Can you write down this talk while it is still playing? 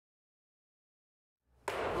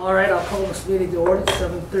All right, I'll call this meeting to order. It's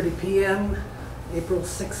 7:30 p.m., April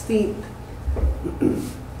 16th.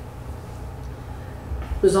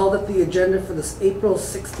 Resolved that the agenda for this April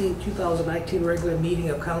 16, 2019 regular meeting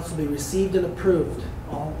of council be received and approved.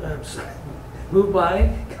 Moved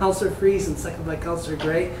by Councillor Friesen, seconded by Councillor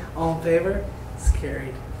Gray. All in favor? It's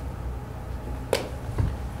carried.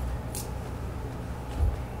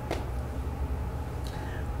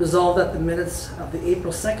 Resolved that the minutes of the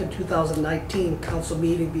April 2nd, 2019 council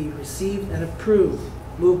meeting be received and approved.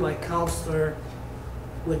 Moved by Councillor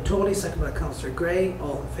Wintoniw, seconded by Councillor Gray.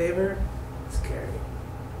 All in favor? It's carried.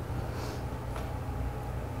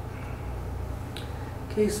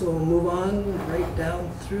 Okay, so we'll move on right down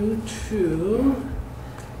through to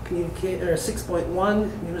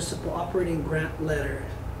 6.1 Municipal Operating Grant Letter.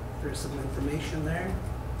 There's some information there.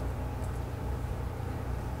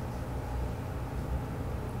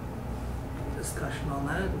 Discussion on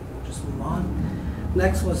that. We'll just move on.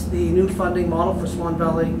 Next was the new funding model for Swan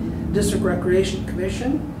Valley District Recreation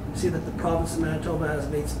Commission. You see that the province of Manitoba has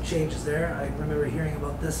made some changes there. I remember hearing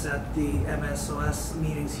about this at the MSOS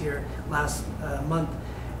meetings here last month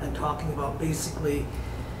and talking about basically,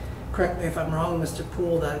 correct me if I'm wrong, Mr.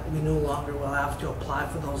 Poole, that we no longer will have to apply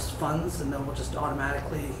for those funds and then we'll just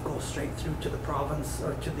automatically go straight through to the province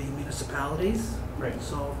or to the municipalities. Right.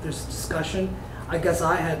 So if there's discussion. I guess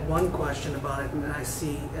I had one question about it, and I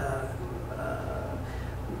see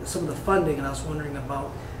some of the funding, and I was wondering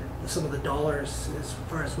about some of the dollars. As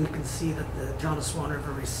far as we can see, that the town of Swan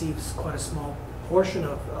River receives quite a small portion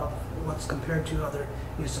of what's compared to other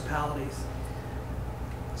municipalities.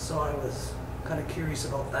 So I was kind of curious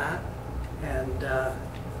about that, and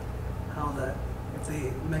how that, if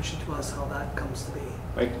they mention to us how that comes to be.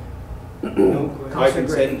 Right. I can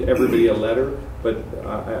send everybody a letter, but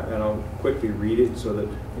and I'll quickly read it so that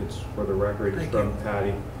it's for the record. It's from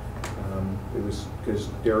Patty. It was because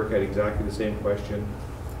Derek had exactly the same question,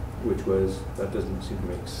 which was, that doesn't seem to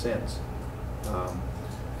make sense.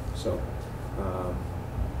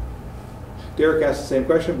 Derek asked the same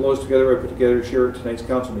question, blows together, I put together to share tonight's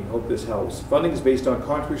council meeting. Hope this helps. Funding is based on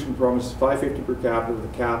contribution promises $550 per capita with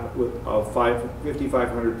a cap of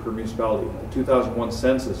 $5,500 per municipality. The 2001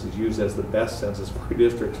 census is used as the best census for a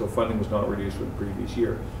district, so funding was not reduced from the previous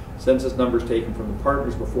year. Census numbers taken from the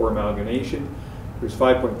partners before amalgamation. There's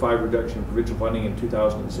 5.5 reduction in provincial funding in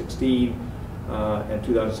 2016, and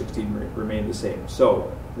 2016 remained the same.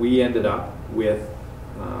 So we ended up with,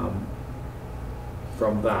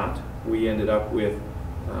 from that, we ended up with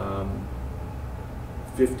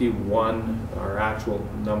 51, our actual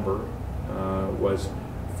number was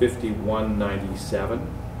 5197.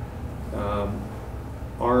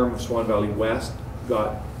 Arm of Swan Valley West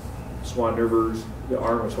got Swan River's, the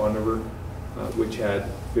arm of Swan River, which had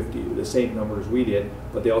the same number as we did,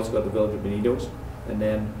 but they also got the village of Moriaux, and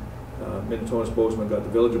then Minitonas-Bozeman got the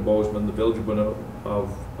village of Bozeman, the village of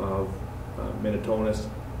Minitonas,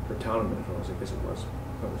 or town of Minitonas, I guess it was.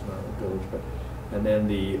 That was not a village, but, and then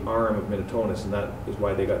the arm of Minitonas, and that is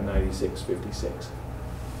why they got 9656.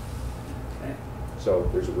 Okay. So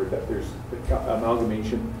there's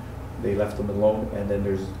amalgamation, they left them alone, and then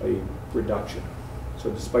there's a reduction.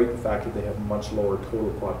 So despite the fact that they have much lower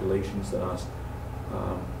total populations than us,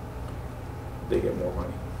 they get more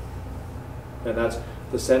money. And that's,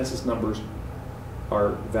 the census numbers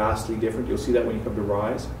are vastly different. You'll see that when you come to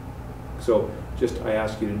RISE. So just, I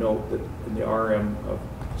ask you to note that in the RM of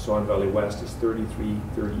Swan Valley West is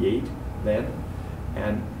 3338 then,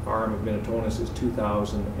 and RM of Minitonas is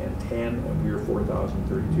 2010, and we were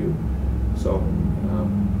 4032. So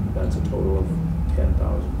that's a total of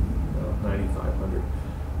 9,500.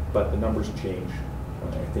 But the numbers change.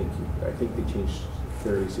 I think they changed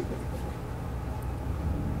fairly significantly.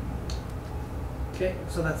 Okay,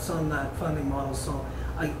 so that's on that funding model. So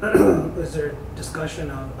is there discussion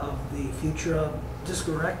of the future of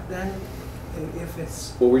Discorrect then? If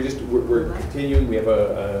it's... Well, we're continuing. We have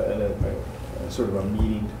a sort of a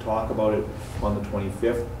meeting to talk about it on the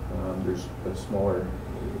 25th. There's a smaller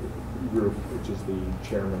group, which is the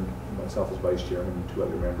chairman, myself as vice chairman, and 2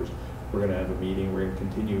 other members. We're going to have a meeting. We're going to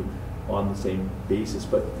continue on the same basis,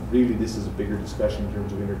 but really this is a bigger discussion in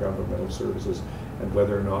terms of intergovernmental services and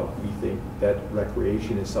whether or not we think that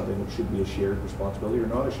recreation is something that should be a shared responsibility or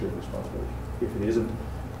not a shared responsibility. If it isn't,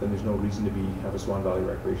 then there's no reason to have a Swan Valley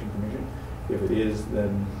Recreation Commission. If it is,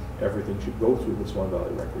 then everything should go through the Swan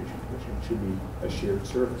Valley Recreation Commission. It should be a shared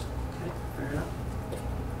service. Okay, fair enough.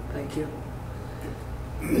 Thank you.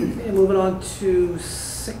 Okay, moving on to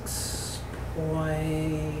 6.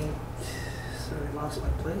 Sorry, I lost my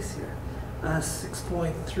place here.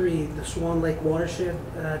 6.3, the Swan Lake Watershed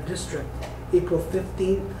District, April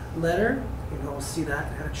 15th letter. You can all see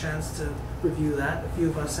that, had a chance to review that. A few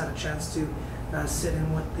of us had a chance to sit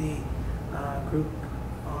in with the group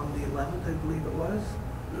on the 11th, I believe it was.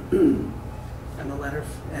 And the letter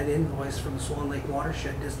and invoice from the Swan Lake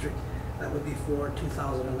Watershed District, that would be for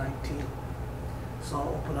 2019. So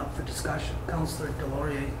I'll open up for discussion. Councillor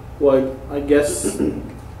Delaurier. Well, I guess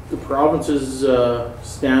the province's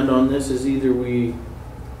stand on this is either we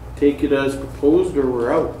take it as proposed or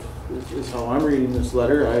we're out, is how I'm reading this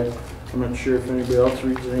letter. I'm not sure if anybody else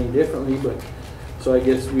reads it any differently, but so I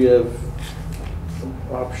guess we have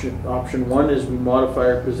option one is we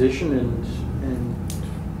modify our position and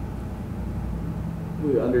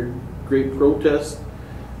we, under great protest,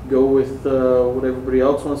 go with what everybody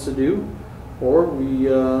else wants to do, or we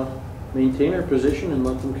maintain our position and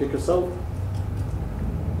let them kick us out.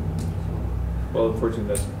 Well,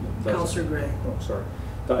 unfortunately, that's Councillor Gray. Oh, sorry.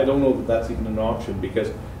 I don't know that that's even an option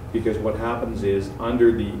because what happens is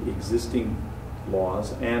under the existing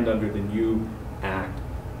laws and under the new act,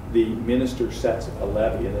 the minister sets a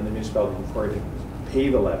levy and then the municipality is required to pay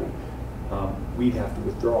the levy. We'd have to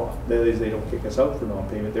withdraw. That is, they don't kick us out for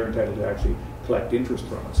non-payment. They're entitled to actually collect interest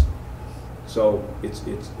from us. So it's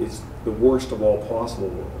the worst of all possible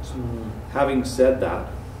worlds. Mm-hmm. Having said that,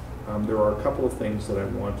 there are a couple of things that I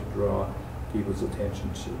want to draw people's attention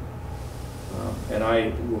to. And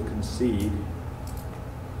I will concede,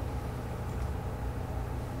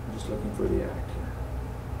 I'm just looking for the act here.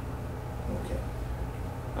 Okay.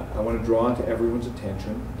 I want to draw to everyone's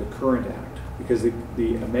attention the current act, because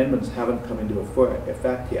the amendments haven't come into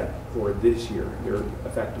effect yet for this year. They're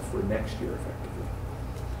effective for next year, effectively.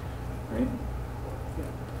 Right? Yeah.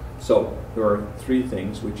 So there are three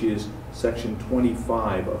things, which is section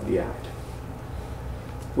 25 of the act,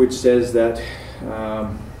 which says that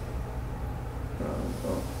I'm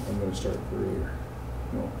going to start earlier.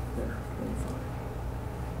 No, there, 25.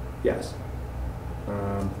 Yes.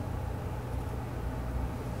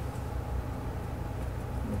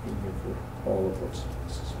 Looking here for all of what's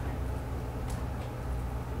necessary.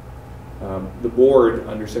 The board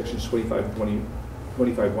under sections 25.1 and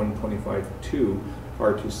 25.2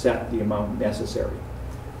 are to set the amount necessary.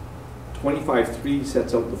 25.3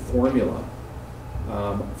 sets out the formula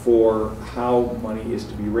for how money is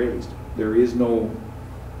to be raised. There is no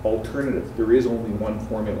alternative. There is only one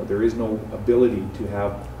formula. There is no ability to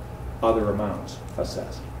have other amounts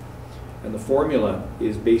assessed. And the formula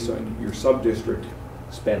is based on your sub-district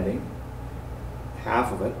spending,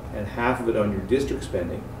 half of it, and half of it on your district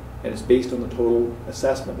spending, and it's based on the total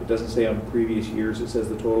assessment. It doesn't say on previous years, it says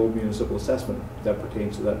the total municipal assessment that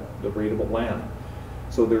pertains to the rateable land.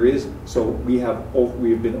 So we have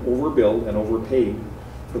been overbilled and overpaid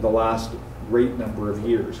for the last great number of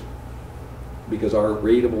years because our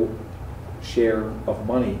rateable share of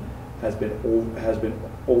money has been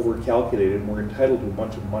overcalculated, and we're entitled to a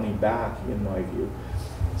bunch of money back, in my view.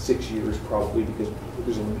 6 years probably, because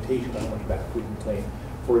there's a limitation on how much back we can claim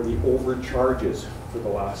for the overcharges for the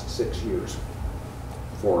last 6 years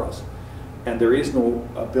for us. And there is no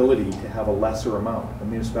ability to have a lesser amount. The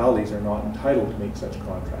municipalities are not entitled to make such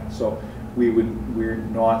contracts. So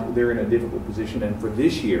they're in a difficult position. And for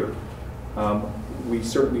this year, we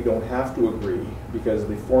certainly don't have to agree, because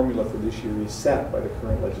the formula for this year is set by the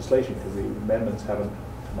current legislation, because the amendments haven't,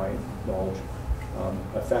 to my knowledge,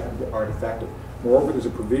 aren't effective. Moreover, there's a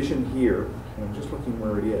provision here, and I'm just looking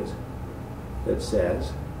where it is, that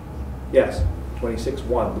says, yes,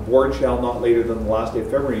 26.1, the board shall not later than the last day of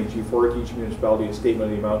February each year forward to each municipality a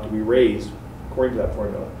statement of the amount to be raised according to that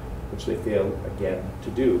formula, which they failed again to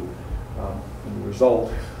do. And the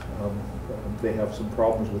result, they have some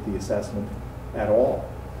problems with the assessment at all.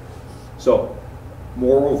 So,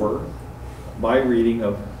 moreover, my reading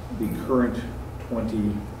of the current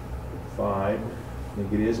 25, I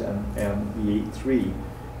think it is, and the 8.3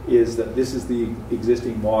 is that this is the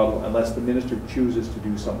existing model unless the minister chooses to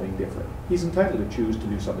do something different. He's entitled to choose to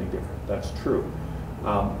do something different. That's true.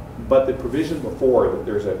 But the provision before that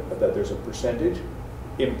there's a percentage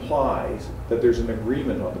implies that there's an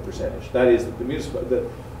agreement on the percentage. That is, that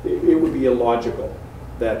it would be illogical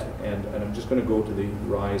that, and I'm just going to go to the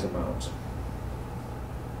rise amounts.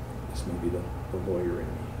 This may be the lawyer in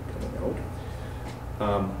me coming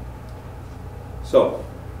out. So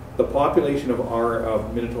the population of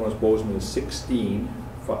Minnetonka's Bozeman is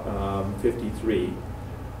 1653.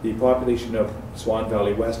 The population of Swan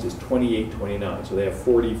Valley West is 2829. So they have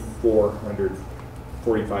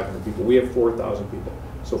 4,500 people. We have 4,000 people.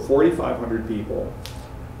 So 4,500 people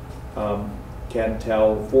can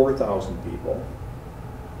tell 4,000 people,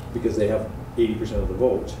 because they have 80% of the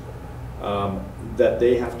votes, that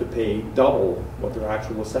they have to pay double what their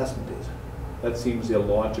actual assessment is. That seems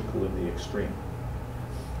illogical in the extreme.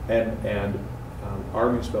 And our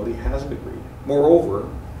municipality hasn't agreed. Moreover,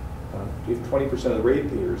 if 20% of the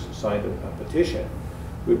ratepayers signed a petition,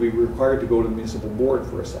 we'd be required to go to the municipal board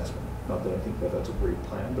for assessment. Not that I think that that's a great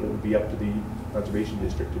plan, but it would be up to the conservation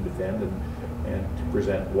district to defend and to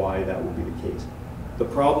present why that would be the case. The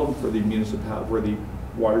problem for the municipality, for the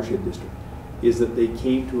Watershed district, is that they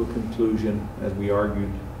came to a conclusion, as we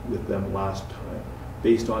argued with them last time,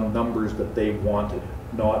 based on numbers that they wanted,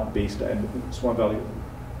 not based on Swan Valley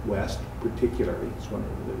West, particularly,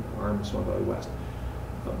 the arm of Swan Valley West,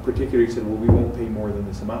 particularly said, well, we won't pay more than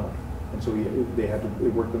this amount. And so they had to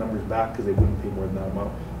work the numbers back because they wouldn't pay more than that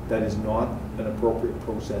amount. That is not an appropriate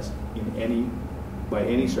process by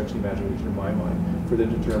any stretch of the imagination in my mind for the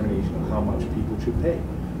determination of how much people should pay.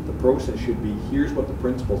 The process should be, here's what the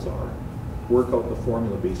principles are, work out the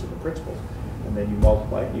formula based on the principles, and then you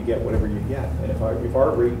multiply it and you get whatever you get. And if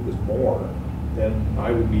our rate was more, then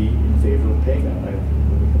I would be in favor of paying that. I don't think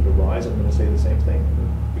when we come to rise, I'm going to say the same thing,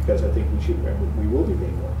 because I think we will be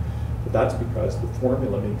paying more. But that's because the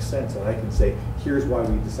formula makes sense, and I can say, here's why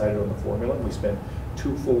we decided on the formula. We spent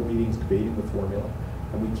 2 full meetings debating the formula,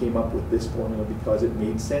 and we came up with this formula because it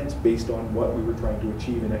made sense based on what we were trying to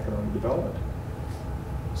achieve in economic development.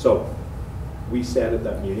 So we said at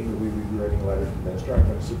that meeting that we would be writing a letter to the minister. I'm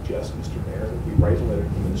going to suggest, Mr. Mayor, that we write a letter to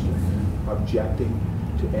the minister objecting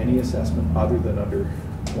to any assessment other than under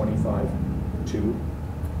 25-2,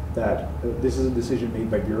 that this is a decision made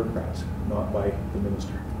by bureaucrats, not by the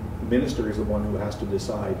minister. The minister is the one who has to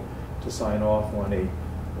decide to sign off on in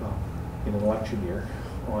an election year,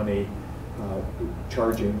 on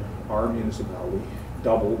charging our municipality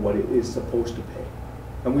double what it is supposed to pay.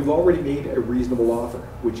 And we've already made a reasonable offer,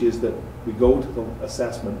 which is that we go to the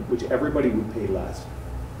assessment, which everybody would pay less,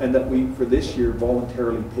 and that we, for this year,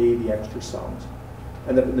 voluntarily pay the extra sums.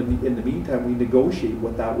 And that in the meantime, we negotiate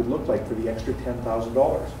what that would look like for the extra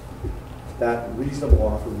 $10,000. That reasonable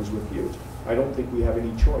offer was refused. I don't think we have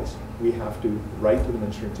any choice. We have to write to the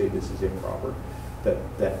minister and say this is improper,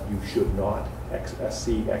 that you should not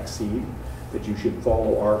exceed, that you should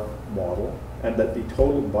follow our model, and that the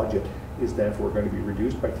total budget is therefore going to be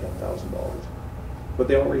reduced by $10,000. But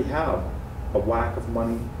they already have a whack of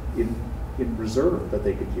money in reserve that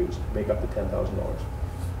they could use to make up the $10,000.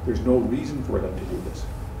 There's no reason for them to do this.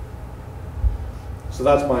 So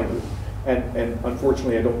that's my view. And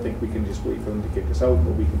unfortunately, I don't think we can just wait for them to kick us out,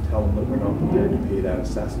 but we can tell them that we're not prepared to pay that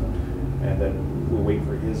assessment, and then we'll wait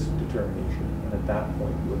for his determination, and at that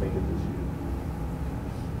point, we'll make a decision.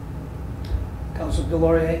 Councillor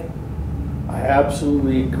Delaurier? I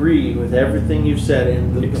absolutely agree with everything you've said,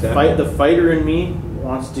 and the fighter in me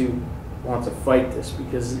wants to fight this,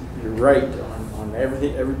 because you're right on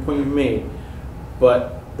everything, every point you made.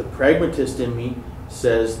 But the pragmatist in me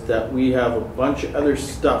says that we have a bunch of other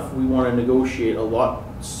stuff we want to negotiate a lot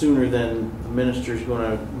sooner than the minister's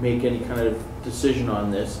going to make any kind of decision on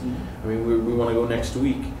this. I mean, we want to go next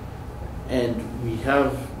week, and we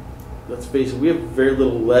have, let's face it, we have very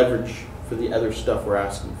little leverage for the other stuff we're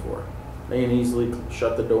asking for. They can easily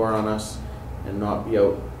shut the door on us and not be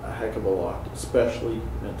out a heck of a lot, especially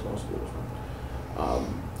mental schools.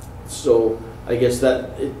 So I guess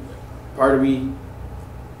that part of me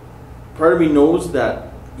knows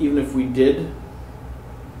that even if we did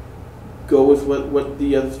go with what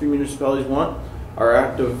the other 3 municipalities want, our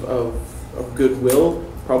act of goodwill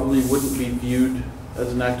probably wouldn't be viewed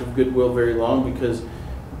as an act of goodwill very long, because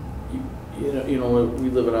you know we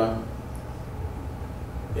live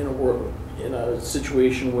in a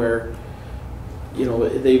situation where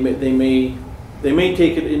they may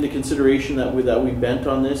take it into consideration that we bent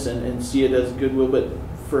on this and see it as goodwill, but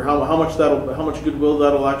for how much goodwill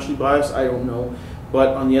that'll actually buy us, I don't know.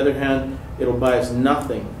 But on the other hand, it'll buy us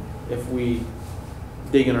nothing if we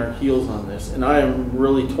dig in our heels on this. And I am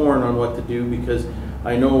really torn on what to do, because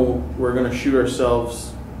I know we're going to shoot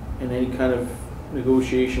ourselves in any kind of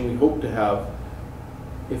negotiation we hope to have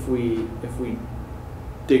if we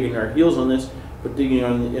dig in our heels on this. But digging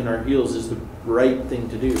in our heels is the right thing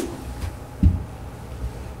to do.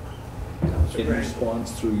 In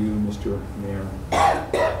response through you, Mr. Mayor,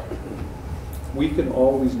 we can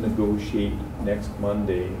always negotiate next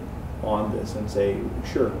Monday on this and say,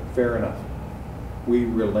 sure, fair enough. We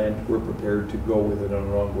relent, we're prepared to go with it on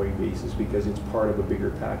an ongoing basis because it's part of a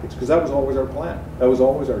bigger package. Because that was always our plan. That was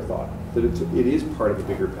always our thought, that it is part of a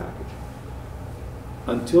bigger package.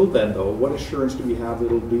 Until then, though, what assurance do we have that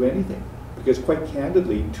it'll do anything? Because quite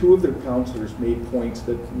candidly, 2 of their councillors made points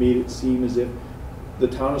that made it seem as if the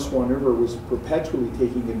town of Swan River was perpetually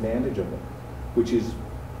taking advantage of them, which is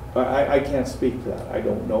I can't speak to that. I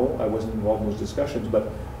don't know. I wasn't involved in those discussions,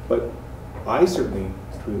 but I certainly,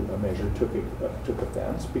 to a measure, took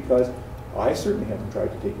offense, because I certainly haven't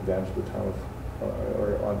tried to take advantage of the town of,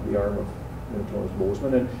 or on the arm of Wintoniw's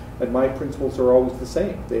Bozeman, and my principles are always the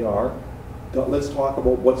same. They are, let's talk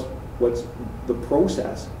about what's the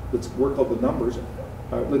process. Let's work out the numbers.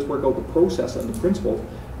 Let's work out the process and the principles,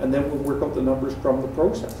 and then we'll work out the numbers from the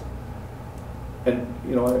process. And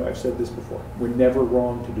you know, I've said this before. We're never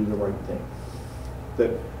wrong to do the right thing.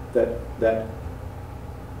 That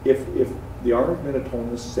if the arm of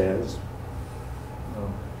Minnetonka says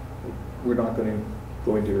we're not going to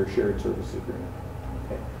go into a shared services agreement,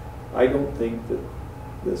 okay, I don't think that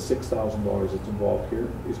the $6,000 that's involved here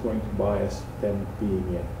is going to buy us them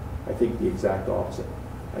being in. I think the exact opposite.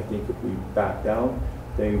 I think if we back down,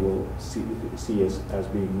 they will see us as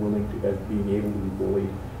being willing to, as being able to be bullied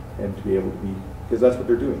and to be able to be, because that's what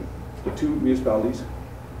they're doing. The two municipalities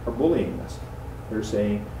are bullying us. They're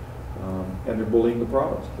saying, and they're bullying the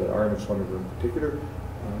province, the arm of Swan River in particular,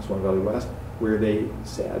 Swan Valley West, where they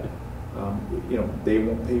said, you know, they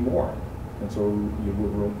won't pay more. And so you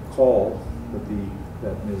will recall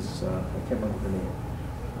that Ms. I can't remember her name,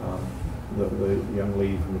 the young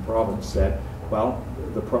lady from the province said, well,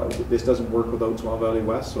 this doesn't work without Swan Valley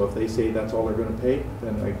West, so if they say that's all they're going to pay,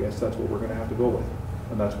 then I guess that's what we're going to have to go with.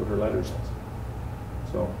 And that's what her letter says.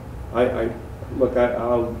 So, look,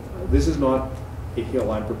 this is not a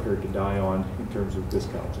hill I'm prepared to die on in terms of this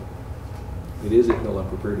council. It is a hill I'm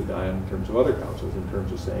prepared to die on in terms of other councils, in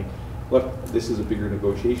terms of saying, look, this is a bigger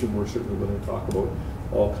negotiation. We're certainly willing to talk about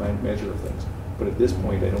all measure of things. But at this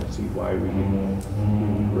point, I don't see why we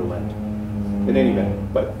would relent. In any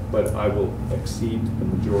event, but I will exceed the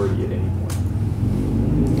majority at any point.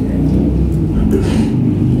 Okay.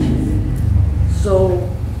 So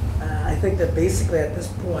I think that basically at this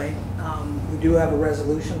point, we do have a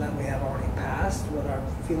resolution that we have already passed, what our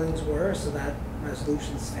feelings were, so that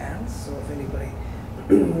resolution stands. So if anybody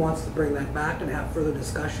wants to bring that back and have further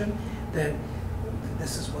discussion, then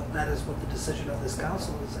that is what the decision of this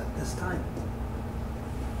council is at this time.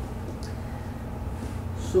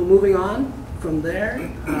 So moving on from there,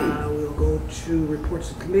 we'll go to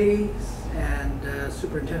reports of committees and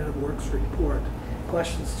Superintendent of Works report.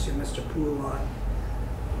 Questions to Mr. Poole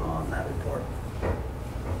on that report?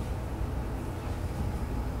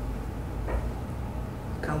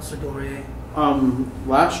 Councillor Delaurier.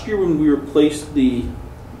 Last year when we replaced the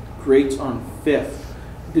grates on 5th,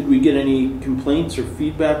 did we get any complaints or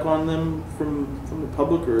feedback on them from the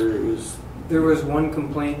public, or it was? There was one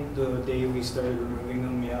complaint the day we started removing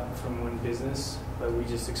them, from one business, but we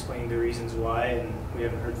just explained the reasons why, and we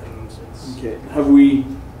haven't heard from them since. Okay. Have we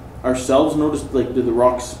ourselves noticed, like, did the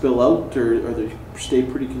rocks spill out, or they stay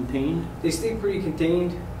pretty contained? They stay pretty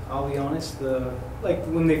contained, I'll be honest. Like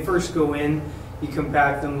when they first go in, you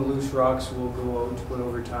compact them, the loose rocks will go out, but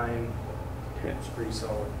over time, it's pretty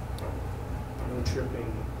solid. No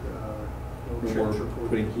tripping, no more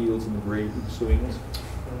putting heels in the grate and suing us.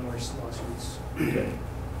 No more lawsuits. Okay.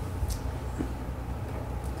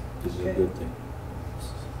 This is a good thing.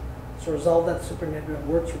 So resolve that Superintendent of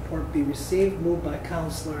Works report be received. Moved by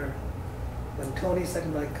Councillor Wintoniw,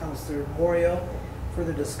 second by Councillor Moriaux.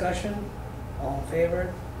 Further discussion? All in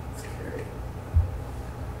favor? It's carried.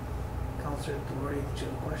 Councillor Delaurier, did you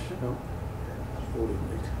have a question? No. Voting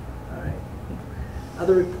late. All right.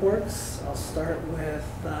 Other reports? I'll start with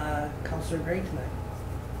Councillor Gray tonight.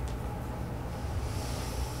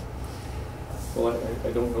 Well,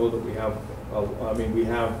 I don't know that we have. I mean, we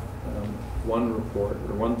have one report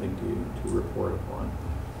or one thing to report upon.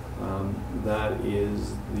 That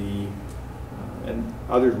is and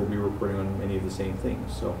others will be reporting on many of the same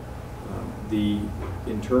things. So,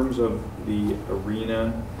 in terms of the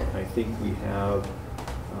arena, I think we have.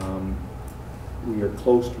 We are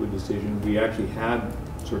close to a decision. We actually had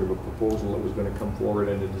sort of a proposal that was going to come forward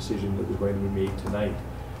and a decision that was going to be made tonight.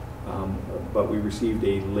 But we received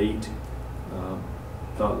a late,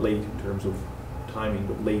 not late in terms of timing,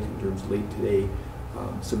 but late in terms of late today,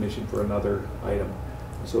 submission for another item.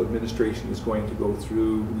 So administration is going to go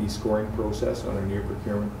through the scoring process on our new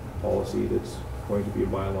procurement policy that's going to be a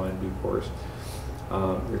bylaw in due course.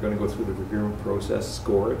 They're going to go through the procurement process,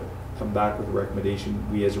 score it, come back with a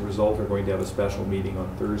recommendation. We, as a result, are going to have a special meeting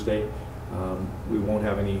on Thursday. We won't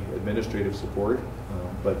have any administrative support,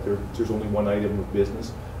 but there's only one item of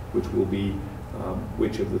business, which will be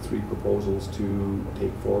which of the 3 proposals to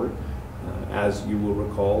take forward. As you will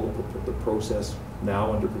recall, the process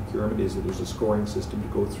now under procurement is that there's a scoring system to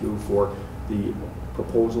go through for the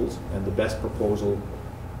proposals, and the best proposal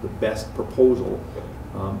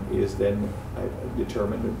is then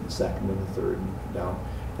determined, the second and the third and down.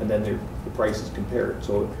 and then the price is compared.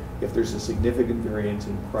 So if there's a significant variance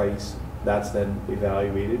in price, that's then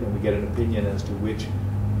evaluated, and we get an opinion as to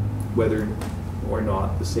whether or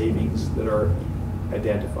not the savings that are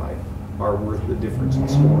identified are worth the difference in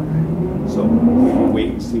scoring. So we will wait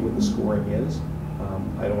and see what the scoring is.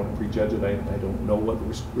 I don't want to prejudge it. I don't know what the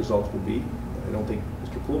results will be. I don't think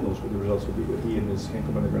Mr. Poole knows what the results will be, but he and Ms.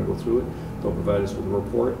 Hinkleman are going to go through it. They'll provide us with a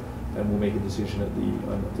report, and we'll make a decision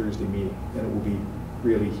on the Thursday meeting. And it will be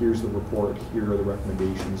really, here's the report, here are the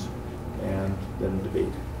recommendations, and then a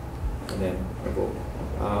debate, and then a vote.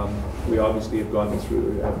 We obviously have gone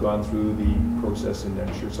through the process, and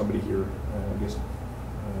I'm sure somebody here, I guess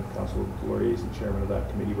Councillor Delaurier is the chairman of that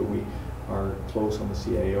committee, but we are close on the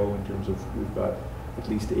CIO in terms of we've got at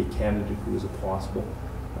least a candidate who is a possible.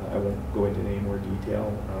 I won't go into any more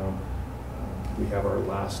detail. We have our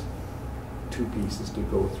last two pieces to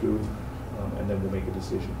go through, and then we'll make a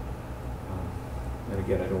decision. And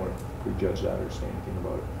again, I don't want to prejudge that or say anything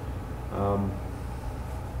about it.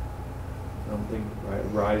 I don't think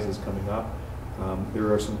RISE is coming up.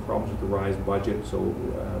 There are some problems with the RISE budget, so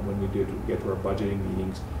when we get to our budgeting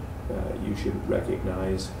meetings, you should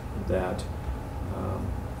recognize that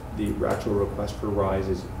the actual request for RISE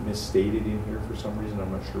is misstated in here for some reason.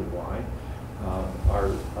 I'm not sure why.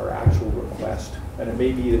 Our actual request, and it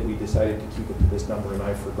may be that we decided to keep it to this number and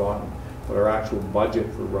I've forgotten, but our actual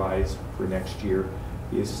budget for RISE for next year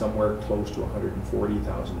is somewhere close to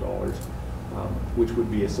 $140,000, which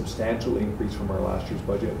would be a substantial increase from our last year's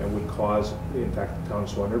budget and would cause, in fact, the town of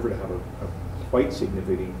Swan River to have a quite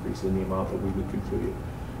significant increase in the amount that we would contribute.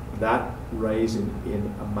 That rise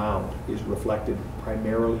in amount is reflected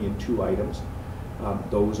primarily in two items.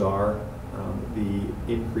 Those are the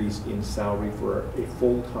increase in salary for a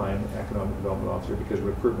full-time economic development officer, because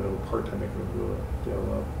recruitment of a part-time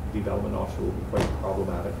economic development officer will be quite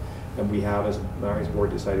problematic. And we have, as Mary's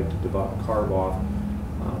board, decided to carve off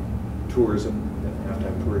tourism and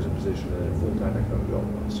half-time tourism position and a full-time economic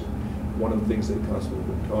development officer. One of the things that Councillor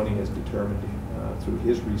Wintoniw has determined through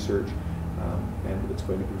his research, and it's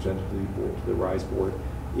going to be presented to the RISE board,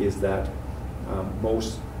 is that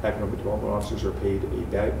most economic development officers are paid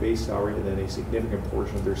a base salary, and then a significant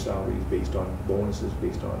portion of their salary is based on bonuses,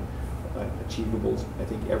 based on achievables. I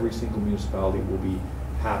think every single municipality will be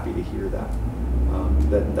happy to hear that.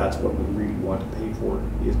 That's what we really want to pay for,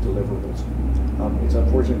 is deliverables. It's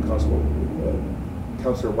unfortunate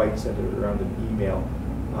Councillor Whyte sent it around an email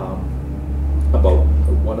about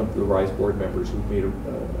one of the RISE board members who made a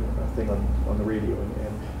thing on the radio,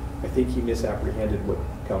 and I think he misapprehended what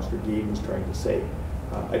Councillor Gade was trying to say.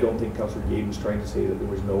 I don't think Councillor Gade was trying to say that there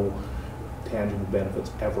was no tangible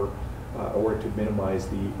benefits ever, or to minimize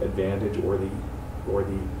the advantage or the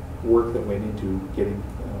work that went into getting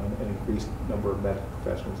an increased number of medical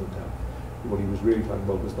professionals in town. What he was really talking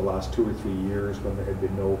about was the last 2 or 3 years when there had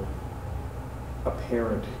been no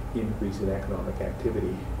apparent increase in economic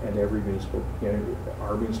activity, and every municipal,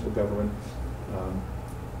 our municipal government,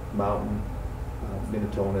 Mountain,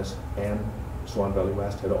 Minitonas, and Swan Valley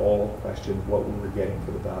West had all questioned what we were getting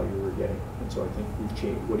for the value we were getting. And so I think we've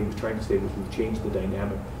changed. What he was trying to say was we've changed the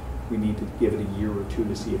dynamic. We need to give it a year or two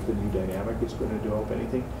to see if the new dynamic is going to develop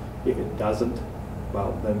anything. If it doesn't,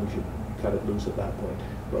 well, then we should cut it loose at that point.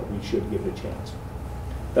 But we should give it a chance.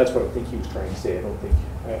 That's what I think he was trying to say. I don't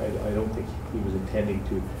think he was intending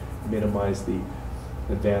to minimize the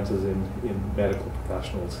advances in medical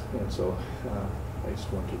professionals. And so I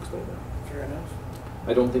just want to explain that. Fair enough.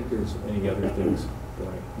 I don't think there's any other things that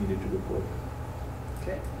I needed to report.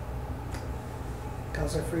 Okay.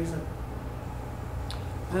 Councillor Friesen.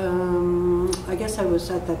 I guess I was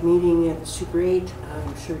at that meeting at Super 8.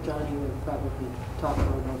 I'm sure Johnny would probably talk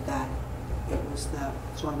more about that. It was the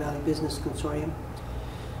Swan Valley Business Consortium.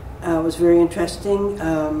 It was very interesting.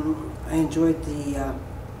 I enjoyed the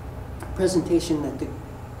presentation that the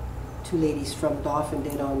two ladies from Dauphin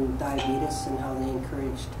did on diabetes and how they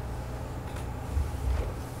encouraged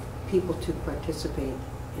people to participate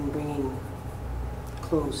in bringing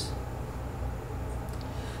clothes.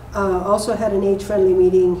 Also had an age-friendly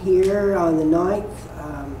meeting here on the 9th.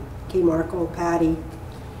 Kay Marco, Patty,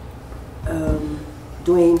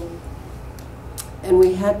 Duane, and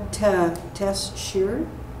we had Trish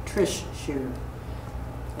Shearer.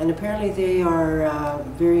 And apparently they are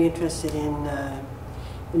very interested in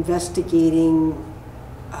investigating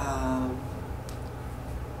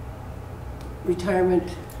retirement,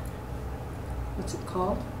 what's it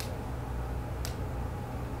called?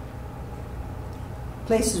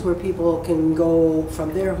 Places where people can go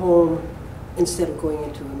from their home instead of going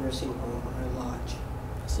into a nursing home or a lodge.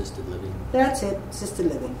 Assisted living. That's it, assisted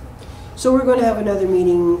living. So we're going to have another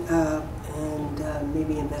meeting and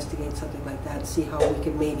maybe investigate something like that, see how we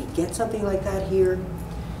can maybe get something like that here.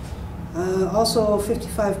 Also,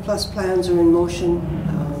 55 plus plans are in motion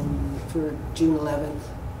for June 11th.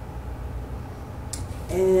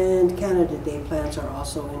 And Canada Day plans are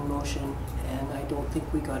also in motion, and I don't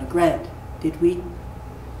think we got a grant. Did we?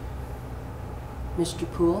 Mr.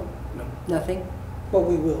 Poole? No. Nothing? But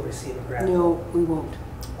we will receive a grant. No, we won't.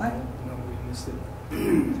 What? No, we missed it.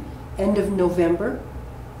 End of November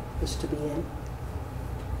is to be in.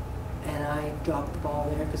 And I dropped the ball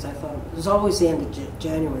there because I thought it was always the end of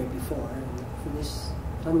January before, and for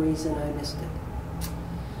some reason I missed it.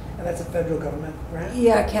 And that's a federal government grant?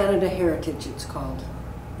 Yeah, Canada Heritage it's called.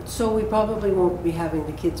 So we probably won't be having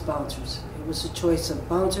the kids bouncers. It was a choice of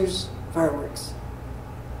bouncers, fireworks.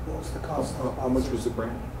 What was the cost? How much was the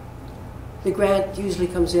grant? The grant usually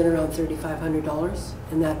comes in around $3,500,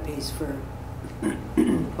 and that pays for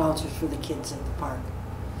bouncers for the kids at the park.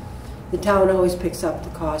 The town always picks up the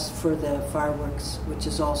cost for the fireworks, which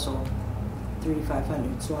is also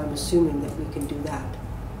 $3,500. So I'm assuming that we can do that.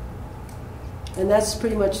 And that's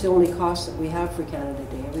pretty much the only cost that we have for Canada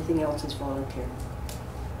Day. Everything else is volunteer.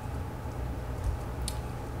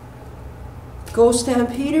 Go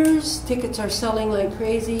Stampeders, tickets are selling like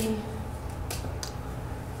crazy.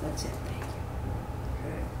 That's it, thank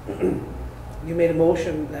you. Okay. You made a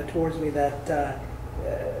motion towards me that,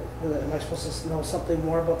 am I supposed to know something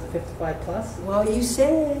more about the 55 plus? Well, you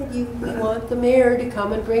said you want the mayor to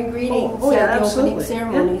come and bring greetings Oh, yeah, at the opening absolutely.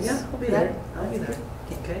 ceremonies. Yeah, I'll be there. I'll be there.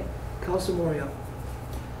 Okay. Councillor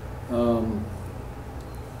Moriaux.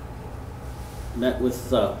 Met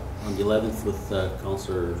with on the 11th with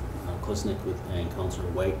Councillor Klesnick and Councillor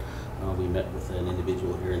Whyte. We met with an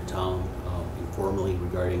individual here in town informally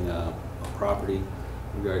regarding a property,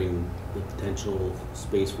 regarding the potential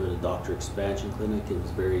space for the doctor expansion clinic. It was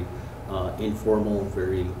very informal,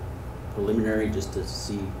 very preliminary, just to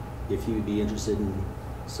see if he would be interested in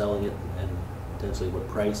selling it and potentially what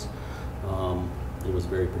price. It was a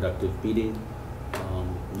very productive meeting.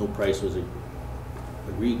 No price was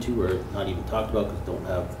agreed to or not even talked about because don't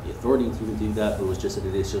have the authority to even do that, but it was just an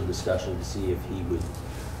initial discussion to see if he would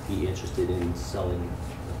be interested in selling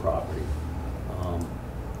the property.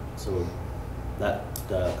 So that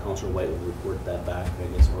Councillor Whyte will report that back,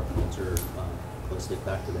 I guess, or Councillor Klesnick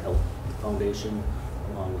back to the Health Foundation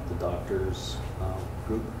along with the doctors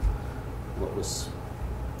group. What was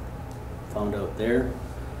found out there.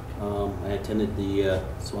 I attended the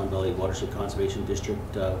Swan Valley Watershed Conservation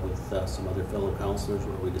District with some other fellow councillors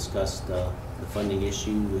where we discussed the funding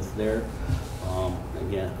issue with there.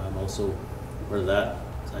 Again, I'm also part of that.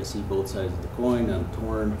 I see both sides of the coin. I'm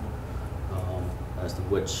torn as to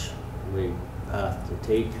which way path to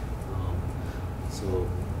take. So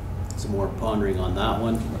some more pondering on that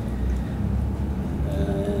one.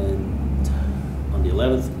 And on the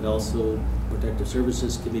 11th, we also, Protective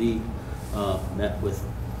Services Committee met with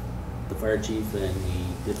the fire chief, and we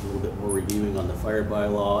did a little bit more reviewing on the fire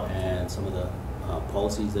bylaw and some of the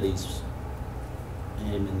policies that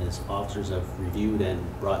him and his officers have reviewed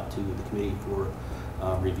and brought to the committee for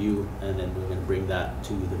review, and then we're going to bring that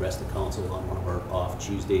to the rest of the council on one of our off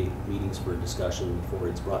Tuesday meetings for discussion before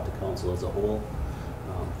it's brought to council as a whole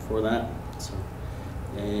for that. So,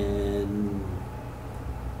 and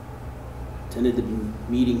attended the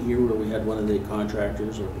meeting here where we had one of the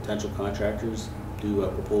contractors or potential contractors do a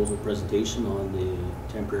proposal presentation on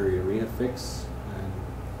the temporary arena fix, and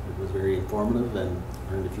it was very informative and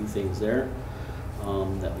learned a few things there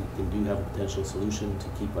that we can do have a potential solution to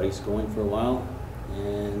keep ice going for a while.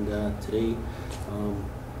 And today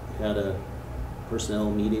we had a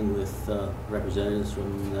personnel meeting with representatives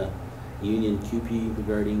from the union QP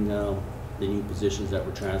regarding the new positions that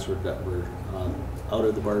were transferred, that were out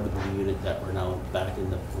of the bargaining unit, that were now back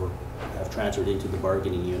in the, or have transferred into the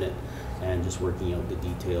bargaining unit, and just working out the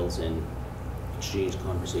details and exchange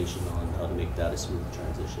conversation on how to make that a smooth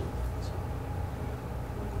transition. So,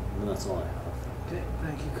 and that's all I have. Okay,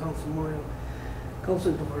 thank you, Councillor Moriaux.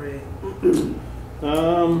 Councillor Delaurier.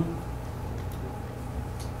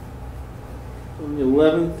 On the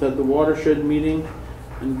 11th at the Watershed meeting,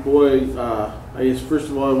 and boy, I guess first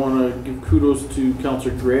of all I want to give kudos to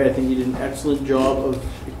Councillor Gray. I think he did an excellent job of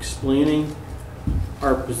explaining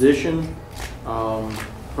our position.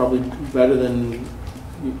 Probably better than,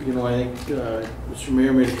 you know, I think Mr.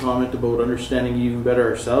 Mayor made a comment about understanding even better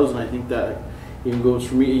ourselves, and I think that even goes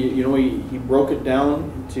for me. You know, he broke it down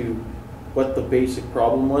into what the basic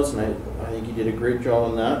problem was, and I think he did a great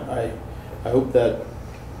job on that. I hope that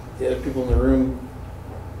the other people in the room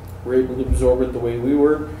were able to absorb it the way we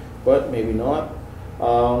were, but maybe not.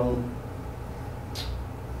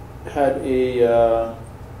 Had a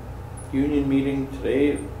union meeting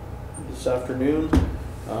today, this afternoon,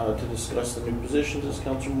 to discuss the new positions, as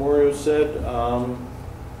Councillor Moriaux said.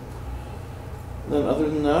 Then other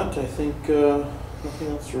than that, I think nothing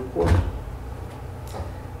else to report.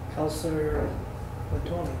 Councillor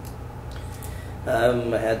Wintoniw.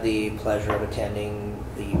 I had the pleasure of attending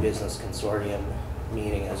the Business Consortium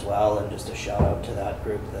meeting as well, and just a shout out to that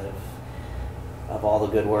group of all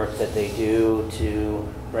the good work that they do to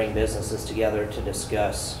bring businesses together to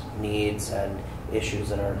discuss needs and issues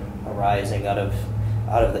that are arising out of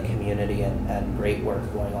the community, and great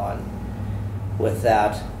work going on with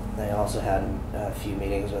that. I also had a few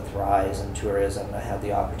meetings with Rise and Tourism. I had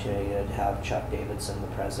the opportunity to have Chuck Davidson, the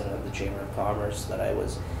president of the Chamber of Commerce, that I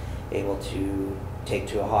was able to take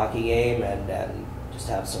to a hockey game and just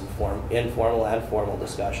have some informal and formal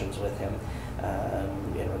discussions with him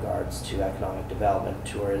in regards to economic development,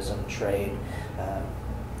 tourism, trade,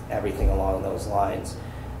 everything along those lines.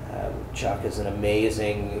 Chuck is an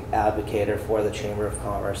amazing advocate for the Chamber of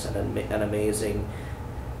Commerce and an amazing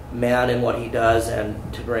man in what he does,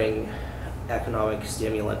 and to bring economic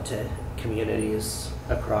stimulant to communities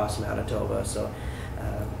across Manitoba. So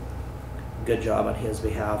good job on his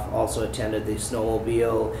behalf. Also attended the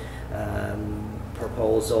snowmobile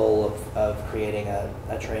proposal of creating a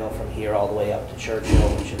trail from here all the way up to Churchill,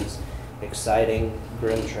 which is exciting.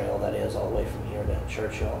 Grim trail, that is, all the way from here to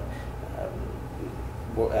Churchill.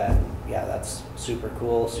 Yeah, that's super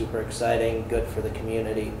cool, super exciting, good for the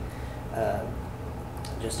community.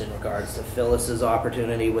 Just in regards to Phyllis's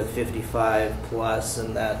opportunity with 55 plus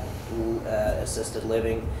and that assisted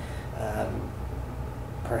living,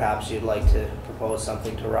 perhaps you'd like to propose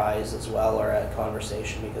something to Rise as well, or a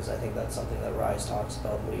conversation, because I think that's something that Rise talks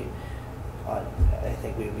about. I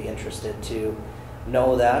think we'd be interested to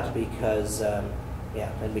know that, because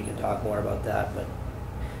yeah, and we can talk more about that. But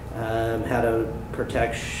had a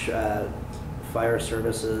fire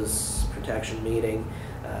services protection meeting,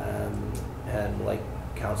 and like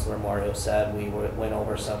Councillor Moriaux said, we went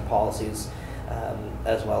over some policies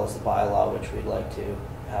as well as the bylaw, which we'd like to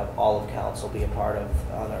have all of council be a part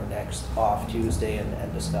of on our next off Tuesday,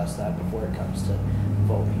 and discuss that before it comes to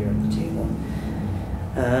vote here at the table.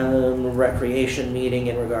 Recreation meeting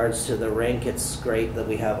in regards to the rink. It's great that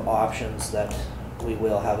we have options, that we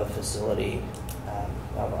will have a facility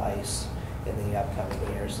of ice in the upcoming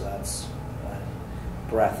year, so that's a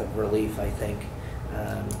breath of relief, I think.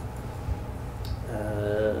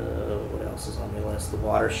 What else is on my list? The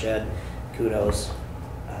Watershed. Kudos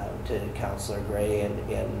to Councillor Gray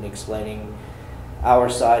in explaining our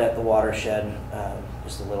side at the Watershed.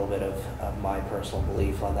 Just a little bit of my personal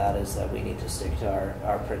belief on that is that we need to stick to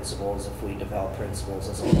our principles. If we develop principles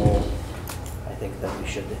as a whole, I think that we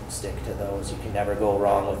should stick to those. You can never go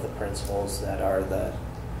wrong with the principles that are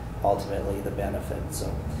ultimately the benefit.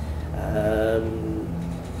 So I'm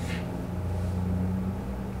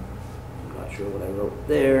not sure what I wrote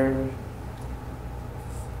there.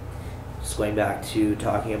 Just going back to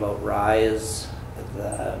talking about Rise,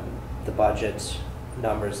 the budget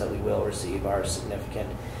numbers that we will receive are significant.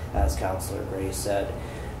 As Councillor Gray said,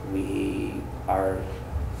 we are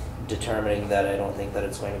determining that I don't think that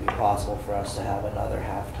it's going to be possible for us to have another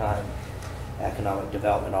half-time economic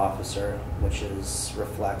development officer, which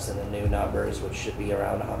reflects in the new numbers, which should be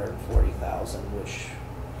around $140,000, which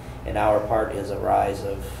in our part is a rise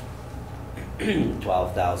of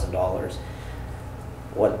 $12,000.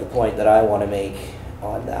 The point that I want to make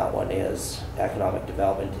on that one is economic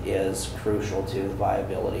development is crucial to the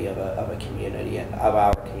viability of a community, and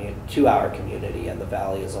to our community and the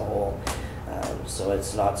valley as a whole. So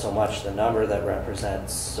it's not so much the number that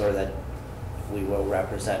represents, or that we will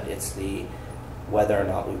represent, it's whether or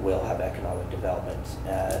not we will have economic development.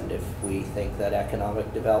 And if we think that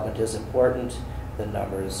economic development is important, the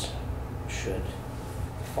numbers should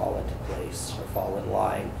fall into place or fall in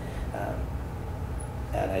line.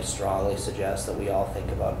 And I strongly suggest that we all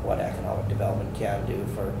think about what economic development can do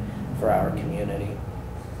for our community.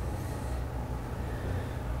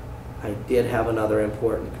 I did have another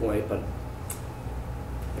important point, but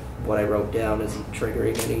what I wrote down isn't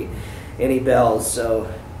triggering any bells.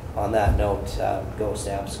 So on that note, go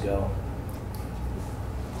Stamps, go.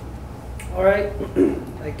 All right,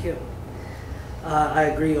 thank you. I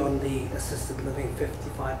agree on the assisted living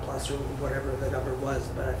 55 plus or whatever the number was,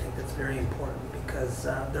 but I think that's very important, because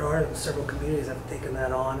there are several communities that have taken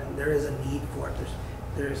that on, and there is a need for it.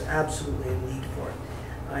 There is absolutely a need for it.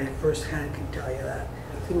 I firsthand can tell you that.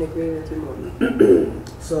 I couldn't agree with you more.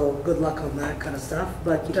 So good luck on that kind of stuff.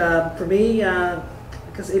 But for me,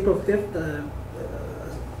 because April 5th,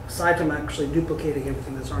 aside from actually duplicating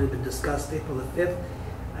everything that's already been discussed, April the 5th,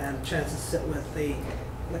 I had a chance to sit with the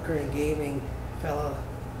liquor and gaming fellow,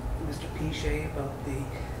 Mr. Pichet, about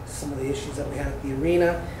some of the issues that we had at the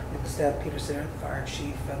arena, with the Stan Peters there, the fire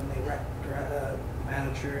chief and the rec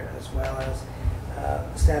manager, as well as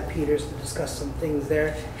Stan Peters, to discuss some things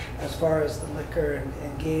there as far as the liquor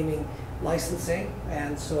and gaming licensing.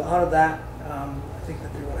 And so out of that, I think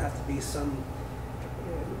that there will have to be some,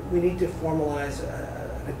 we need to formalize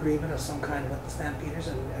an agreement of some kind with the Stan Peters,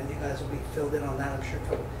 and you guys will be filled in on that, I'm sure,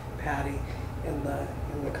 from Patty in the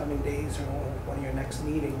coming days or one of your next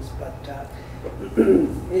meetings. But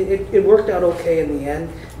it worked out okay in the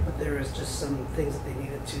end, but there is just some things that they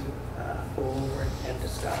needed to go over and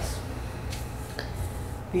discuss.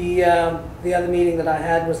 The other meeting that I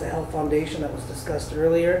had was the Health Foundation that was discussed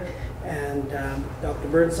earlier, and Dr.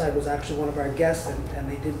 Burnside was actually one of our guests, and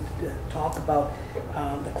they did talk about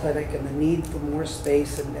the clinic and the need for more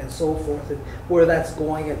space and so forth, and where that's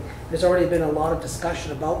going. And there's already been a lot of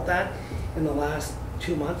discussion about that in the last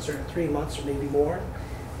 2 months or 3 months or maybe more.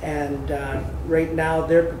 And right now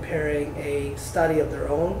they're preparing a study of their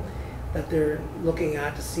own that they're looking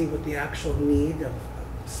at to see what the actual need of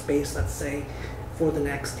space, let's say, for the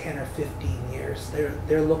next 10 or 15 years.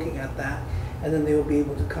 They're looking at that, and then they will be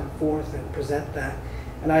able to come forth and present that.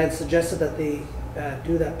 And I had suggested that they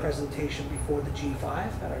do that presentation before the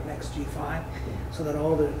G5, at our next G5, so that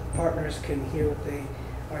all the partners can hear what they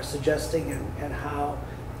are suggesting and how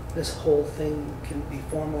this whole thing can be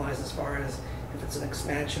formalized as far as if it's an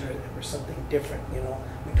expansion or something different. You know,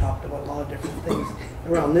 we talked about a lot of different things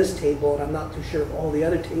around this table, and I'm not too sure if all the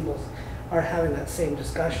other tables are having that same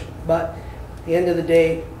discussion. But at the end of the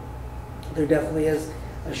day, there definitely is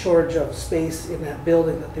a shortage of space in that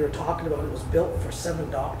building that they were talking about. It was built for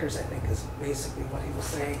 7 doctors, I think, is basically what he was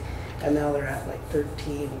saying. And now they're at like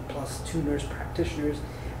 13 plus 2 nurse practitioners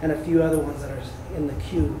and a few other ones that are in the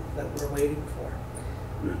queue that we're waiting for.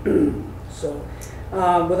 So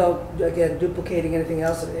without, again, duplicating anything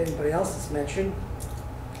else that anybody else has mentioned,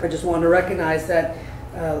 I just wanted to recognize that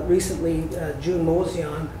recently June Mosion,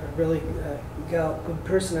 a really good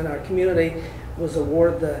person in our community, was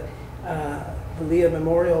awarded the Leah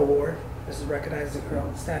Memorial Award. This is recognizing her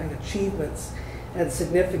outstanding achievements and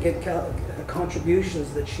significant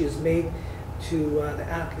contributions that she has made to the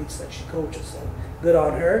athletes that she coaches. So good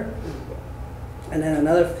on her. And then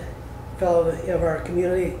another fellow of our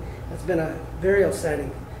community that's been a very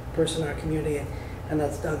outstanding person in our community, and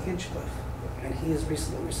that's Doug Hinchcliffe. And he has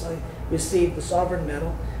recently received the Sovereign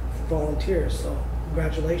Medal for volunteers. So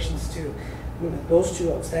congratulations to those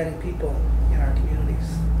 2 outstanding people in our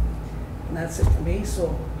communities. And that's it for me.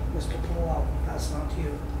 So, Mr. Poole, I'll pass it on to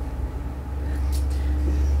you.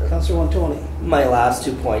 Councillor Wintoniw. My last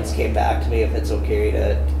 2 points came back to me, if it's okay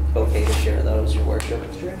to share those, Your Worship.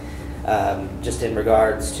 Sure. Just in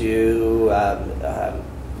regards to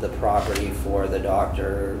the property for the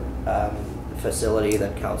doctor facility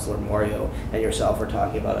that Councillor Moriaux and yourself were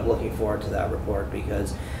talking about, I'm looking forward to that report,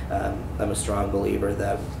 because I'm a strong believer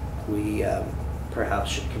that we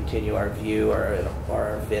perhaps should continue our view or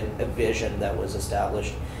a vision that was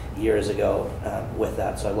established years ago with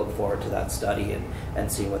that. So I look forward to that study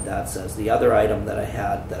and seeing what that says. The other item that I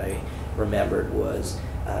had that I remembered was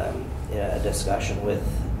a discussion with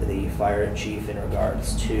the fire chief in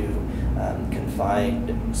regards to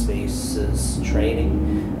confined spaces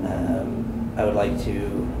training. I would like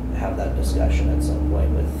to have that discussion at some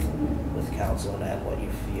point with council and what you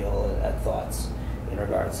feel and thoughts in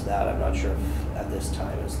regards to that. I'm not sure if at this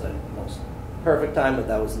time is the most perfect time, but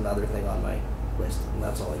that was another thing on my list, and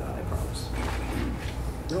that's all I got, I promise.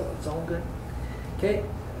 No, it's all good. Okay,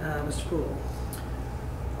 Mr. Poole.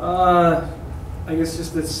 I guess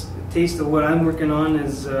just this taste of what I'm working on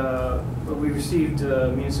is we received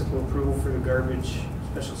municipal approval for the garbage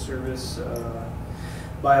special service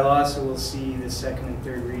bylaw, so we'll see the 2nd and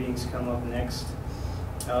 3rd readings come up next.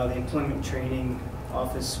 The employment training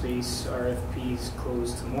office space RFPs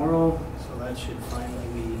closed tomorrow, so that should finally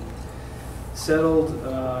be settled.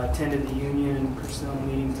 Attended the union personnel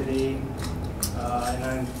meeting today, and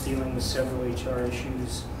I'm dealing with several HR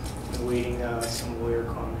issues, awaiting some lawyer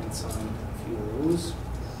comments on a few of those.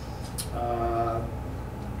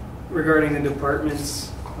 Regarding the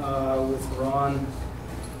departments, with Ron,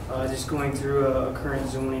 just going through a current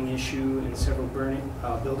zoning issue and several building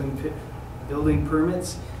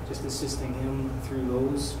permits, just assisting him through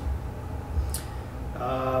those.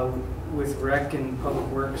 With rec and public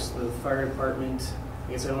works, the fire department,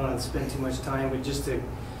 I guess I don't want to spend too much time, but just to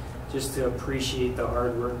appreciate the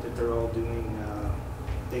hard work that they're all doing.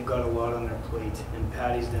 They've got a lot on their plate, and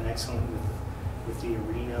Patty's done excellent with the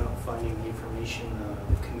arena, finding the information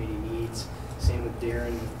the committee needs, Same with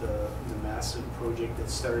Darren with the massive project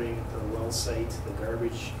that's starting at the well site, the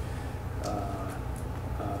garbage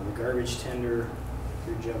tender.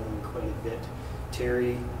 They're juggling quite a bit.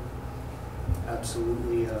 Terry,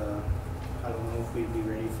 absolutely. I don't know if we'd be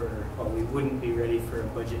ready we wouldn't be ready for a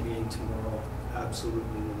budget meeting tomorrow.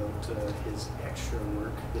 Absolutely, without his extra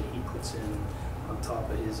work that he puts in on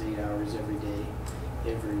top of his 8 hours every day,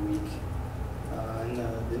 every week. And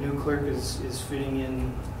the new clerk is fitting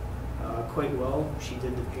in quite well. She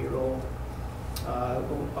did the payroll.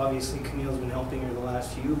 Obviously, Camille's been helping her the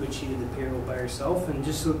last few, but she did the payroll by herself. And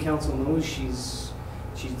just so the council knows, she's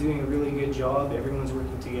doing a really good job. Everyone's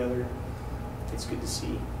working together. It's good to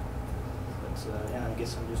see. But yeah, I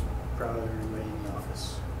guess I'm just proud of everybody in the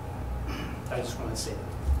office. I just want to say that.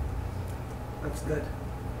 That's good.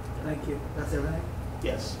 Thank you. That's everything?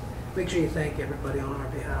 Yes. Make sure you thank everybody on our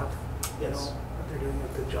behalf. You Yes. know, that they're doing a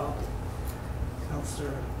good job.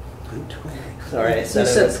 Councillor Wintoniw. Sorry, I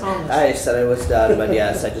said I was done, but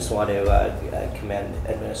yes, I just want to commend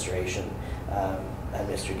administration and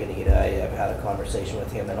Mr. Ganita. I've had a conversation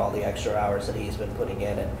with him, and all the extra hours that he's been putting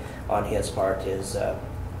in, and on his part is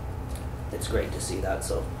it's great to see that.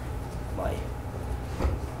 So my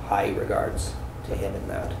high regards to him in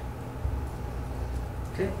that.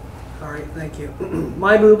 Okay. All right, thank you.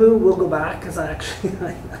 My boo-boo, we'll go back because I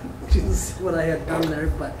didn't see what I had done there.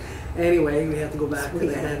 But anyway, we have to go back to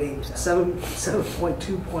the heading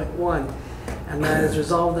 7.2.1. And that is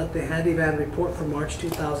resolved that the handyman report for March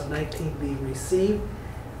 2019 be received.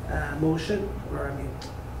 Moved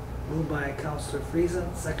by Councillor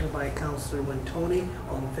Friesen, seconded by Councillor Wintoniw.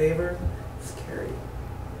 All in favor? It's carried.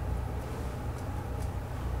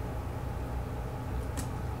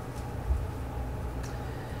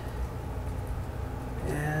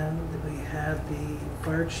 And we have the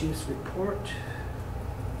fire chief's report.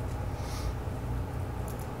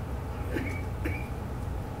 I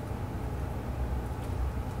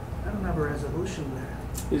don't have a resolution there.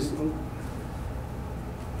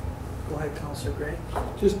 Go ahead, Councillor Gray.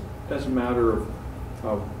 Just as a matter of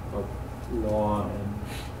law and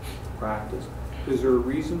practice, is there a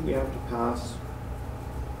reason we have to pass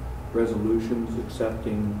resolutions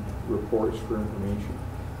accepting reports for information?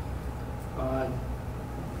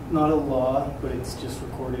 Not a law, but it's just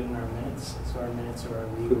recorded in our minutes. So our minutes are our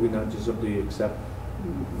legal. Could we not just simply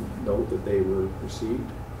note that they were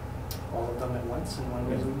received? All of them at once in one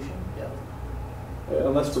resolution? Yeah.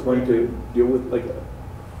 Unless we're going to deal with,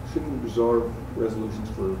 shouldn't we resolve resolutions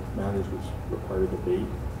for matters which require debate?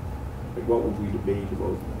 What would we debate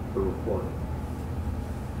about the report?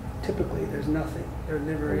 Typically, there's nothing. There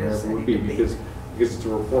never There is would any be debate. because it's a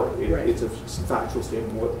report. Right. It's a factual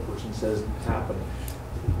statement of what the person says happened.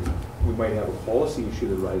 We might have a policy issue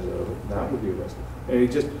that arises out of it, and that would be arrested. And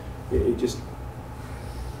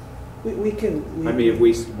We can. I may have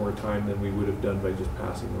wasted more time than we would have done by just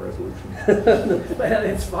passing the resolution. But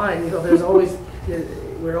it's fine. There's always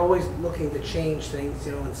we're always looking to change things,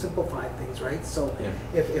 and simplify things, right? So Yeah.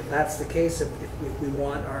 if that's the case, if we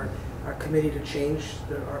want our committee to change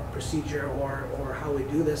our procedure or how we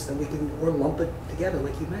do this, then we can lump it together,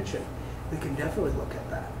 like you mentioned. We can definitely look at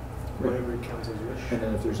that. Whatever council's wish. And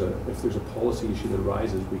then if there's a policy issue that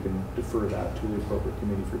arises, we can defer that to the appropriate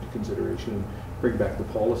committee for consideration and bring back the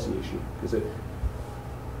policy issue because it.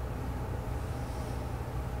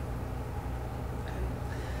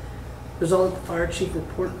 Result of the fire chief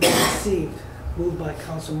report being received. Moved by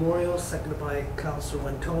Councillor Moriaux, seconded by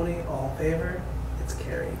Councillor Wintoniw. All in favor? It's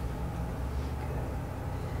carried.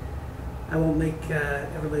 I won't make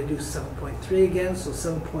everybody do 7.3 again, so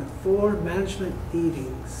 7.4, management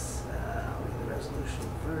meetings. I'll read the resolution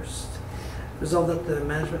first. Resolved that the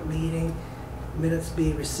management meeting minutes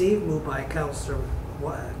be received. Moved by Councillor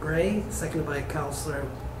Gray, seconded by Councillor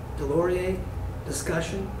Delaurier.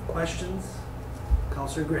 Discussion, questions?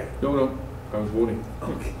 Councillor Gray. No, I was voting.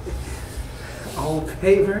 Okay. All in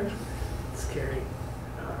favor? It's carried.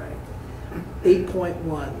 All right.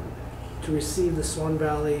 8.1, to receive the Swan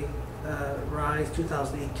Valley Rise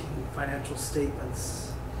 2018 financial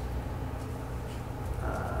statements.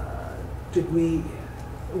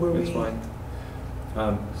 It's fine.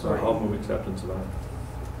 So I'll move acceptance of that.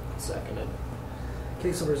 Seconded.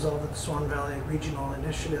 Okay, so resolved that the Swan Valley Regional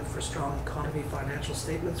Initiative for Strong Economy financial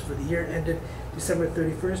statements for the year ended December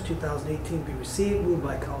 31st, 2018 be received. Moved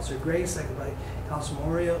by Councillor Gray, seconded by Councillor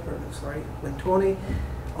Wintoniw.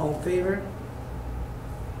 All in favor?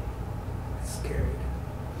 It's carried.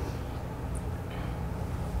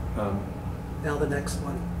 Now the next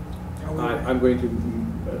one. I'm going to,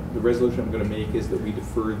 the resolution I'm going to make is that we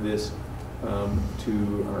defer this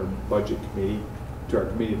to our budget committee, to our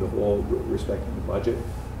committee of the whole respecting the budget.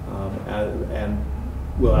 and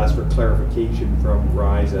we'll ask for clarification from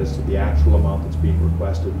RISE as to the actual amount that's being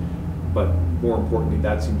requested. But more importantly,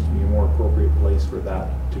 that seems to be a more appropriate place for that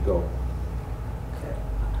to go. Okay,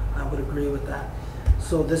 I would agree with that.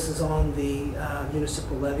 So this is on the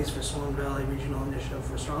municipal levies for Swan Valley Regional Initiative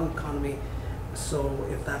for a Strong Economy. So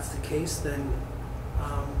if that's the case, then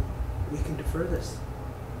we can defer this.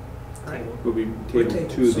 Right? Will be tabled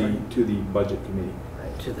to the budget committee.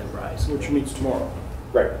 Right, to the RISE. Which meets tomorrow.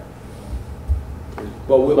 Right.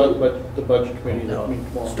 Well, But the budget committee No, meets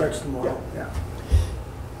tomorrow. starts tomorrow, yeah.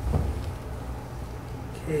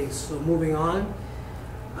 Okay, so moving on.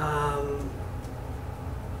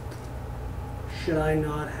 Should I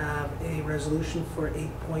not have a resolution for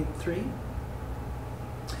 8.3?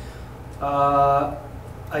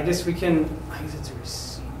 I guess we can, I guess it's a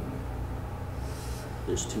receiving.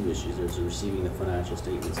 There's two issues. There's the receiving the financial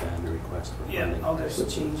statements and the request for funding. I'll just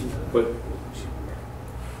change it. But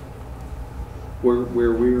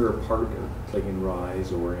where we're a partner, like in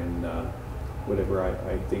RISE or in whatever,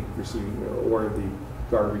 I think receiving, or the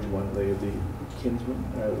garbage one, the Kinsman,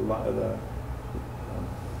 the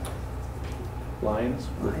Lions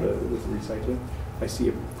with recycling. I see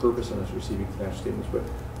a purpose in us receiving financial statements,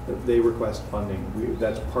 but they request funding.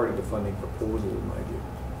 That's part of the funding proposal in my view.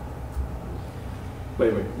 But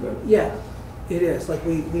anyway. Yeah, it is. Like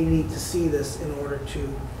we need to see this in order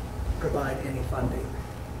to provide any funding.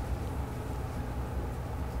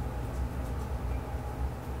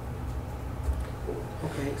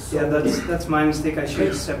 Okay, so Yeah, that's my mistake. I should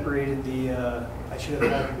have separated the, I should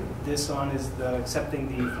have had this on as the accepting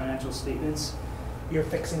the financial statements. you're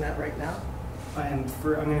fixing that right now? And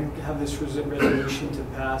I'm going to have this resolution to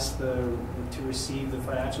pass to receive the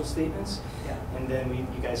financial statements, Yeah. and then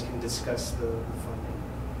you guys can discuss the funding.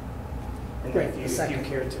 And Great, if the you second.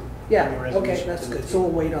 care to Yeah, bring a okay, resolution that's to the good. So we'll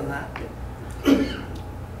table. wait on that.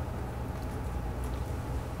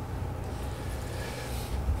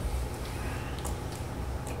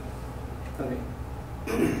 Okay.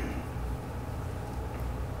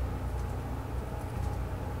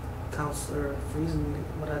 Councillor Friesen,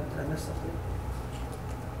 what I missed something?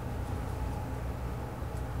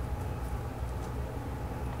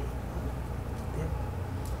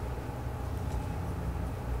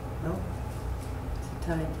 No? It's a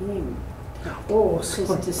tie game. Oh,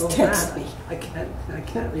 Just oh, text man. me. I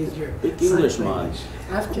can't read your Big English sign man. language.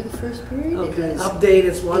 After the first period, it Okay, is. update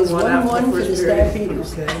is 1-1 It's 1-1 after the for first the period.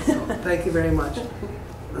 Stampeders. Okay, so thank you very much.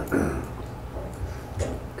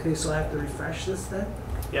 Okay, so I have to refresh this then?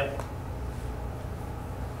 Yep.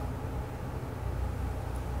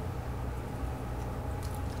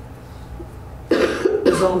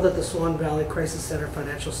 Resolved that the Swan Valley Crisis Center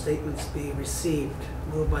financial statements be received.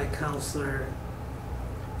 Moved by Councillor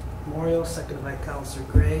Moriaux, seconded by Councillor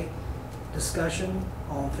Gray. Discussion,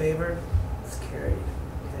 all in favor? It's carried.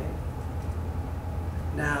 Okay.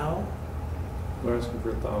 Now, We're asking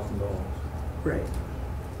for $1,000. right,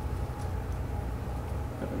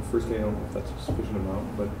 And firstly, I don't know if that's a sufficient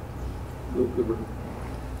amount, but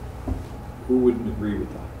who wouldn't agree with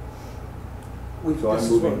that? So this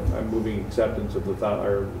is what- I'm moving acceptance of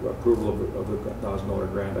or approval of the $1,000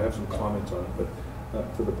 grant. I have some comments on it, but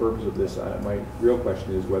for the purpose of this, my real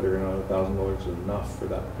question is whether or not $1,000 is enough for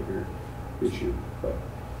that particular issue. But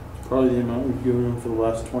Probably the amount we've given them for the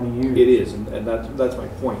last 20 years. it is, and that's my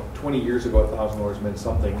point. 20 years ago, $1,000 meant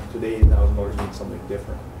something. Today, $1,000 means something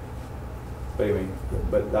different. But anyway,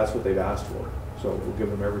 but that's what they've asked for. So we'll give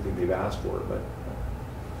them everything they've asked for. But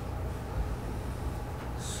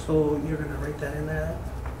so you're gonna write that in there?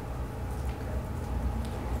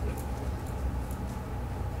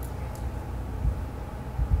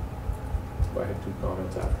 I had two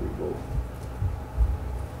comments after we vote.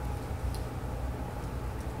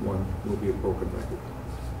 One will be a broken record.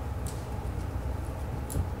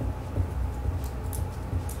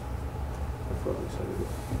 I've probably said it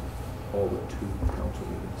at all but 2 council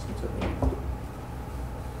meetings since I've been.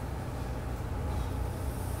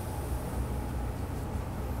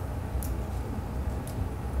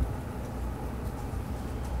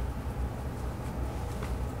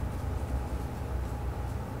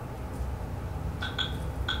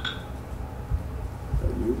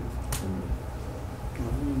 You?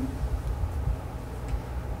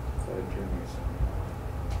 And Jeremy's.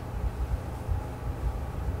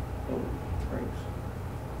 Oh, Frank's.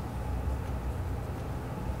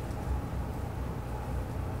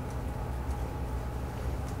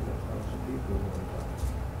 We got 1,000 people who want to talk.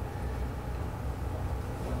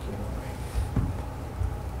 That's annoying.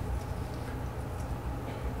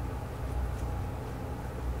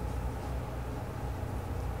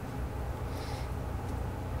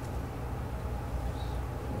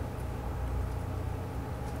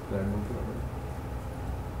 Did I move it already?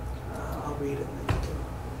 I'll read it.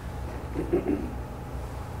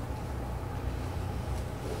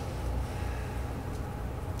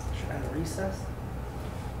 Should I recess?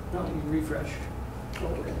 No, you refresh. Oh,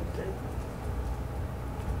 okay.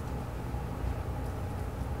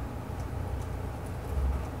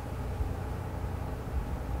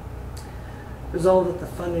 Resolved that the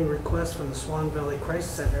funding request from the Swan Valley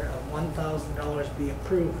Crisis Center of $1,000 be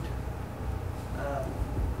approved.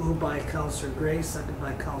 Moved by Councillor Gray, second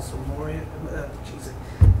by Councillor Moriaux.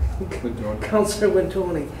 Wintoniw. Councillor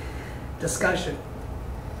Wintoniw. Discussion.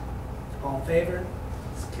 All in favor?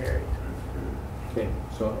 It's carried. Okay,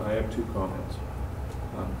 so I have two comments.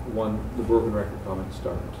 One, the broken record comment to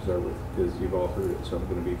start with, because you've all heard it, so I'm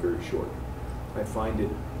going to be very short. I find it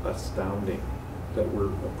astounding that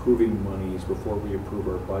we're approving monies before we approve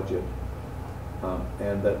our budget,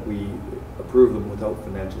 and that we approve them without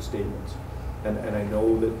financial statements. And I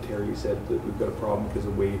know that Terry said that we've got a problem because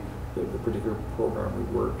of the way the particular program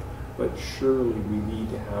would work, but surely we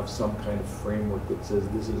need to have some kind of framework that says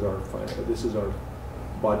this is our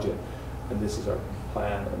budget, and this is our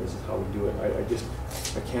plan, and this is how we do it.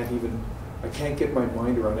 I can't get my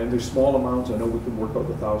mind around it. And there's small amounts. I know we can work out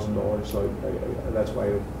the $1,000, so that's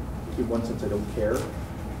why in one sense I don't care.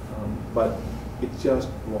 But it's just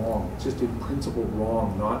wrong. It's just in principle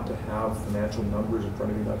wrong not to have financial numbers in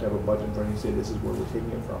front of you, not to have a budget in front of you and say this is where we're taking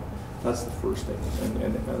it from. That's the first thing.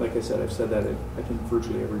 And like I said, I've said that at I think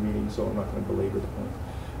virtually every meeting, so I'm not going to belabor the point.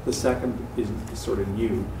 The second is sort of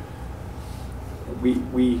new.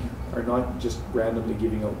 We are not just randomly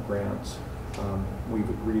giving out grants. We've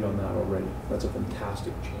agreed on that already. That's a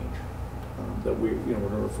fantastic change. That we're going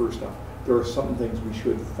to refer stuff. There are some things we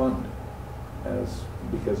should fund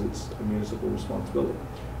because it's a municipal responsibility.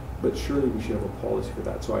 But surely we should have a policy for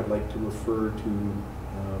that. So I'd like to refer to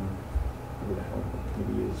whatever the hell the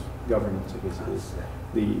committee is, governance, I guess it is,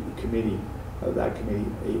 the committee, that committee,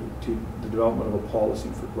 to the development of a policy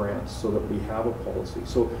for grants, so that we have a policy.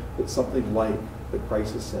 So it's something like the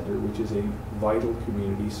Crisis Center, which is a vital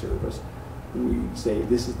community service. We say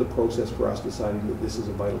this is the process for us deciding that this is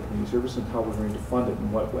a vital community service and how we're going to fund it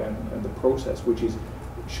and what and the process, which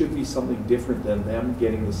should be something different than them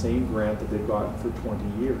getting the same grant that they've gotten for 20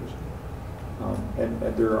 years. And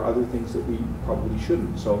there are other things that we probably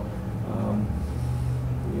shouldn't. So,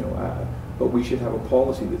 but we should have a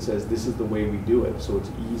policy that says this is the way we do it, so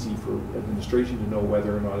it's easy for administration to know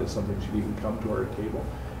whether or not it's something that should even come to our table.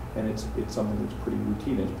 And it's something that's pretty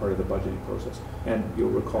routine as part of the budgeting process. And you'll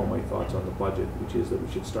recall my thoughts on the budget, which is that we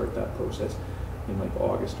should start that process in like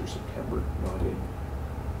August or September, not in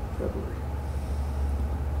February.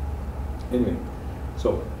 Anyway,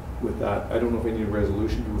 so with that, I don't know if I need a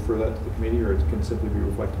resolution to refer that to the committee, or it can simply be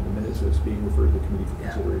reflected in the minutes as being referred to the committee for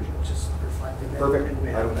consideration. Just reflecting that. Perfect.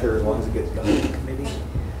 I don't care as long as it gets done. Committee.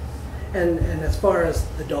 And as far as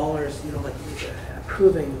the dollars, like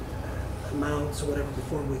approving amounts or whatever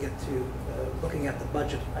before we get to looking at the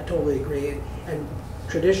budget, I totally agree. And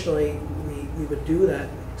traditionally, we would do that,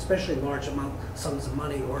 especially large sums of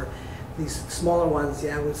money, or these smaller ones,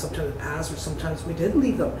 we sometimes pass, or sometimes we did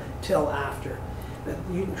leave them till after. But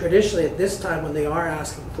traditionally, at this time, when they are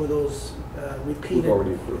asking for those repeated,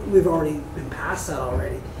 we've already been past that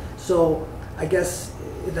already. So I guess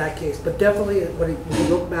in that case, but definitely when you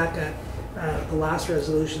look back at the last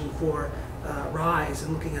resolution for RISE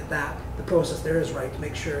and looking at that, the process there is right to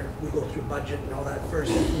make sure we go through budget and all that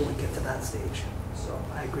first before we get to that stage. So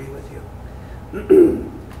I agree with you.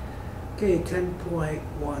 Okay,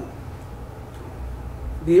 10.1.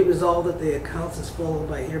 Be it resolved that the accounts as followed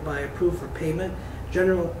by hereby approved for payment.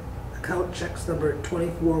 General account checks number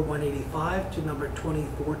 24,185 to number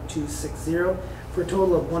 24,260 for a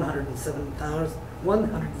total of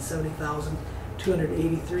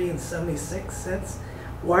 $170,283.76.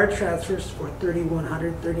 Wire transfers for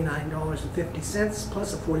 $3,139.50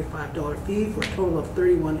 plus a $45 fee for a total of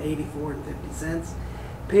 $3,184.50.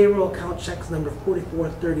 Payroll account checks number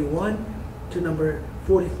 4431 to number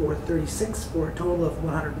 4436 for a total of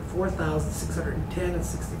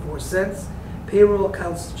 $104,610.64. Payroll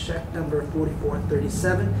accounts check number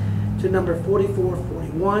 4437 to number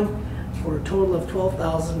 4441 for a total of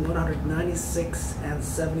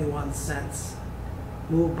 $12,196.71.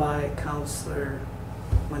 Moved by Councillor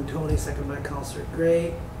Wintoniw, second by Councillor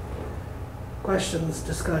Gray. Questions,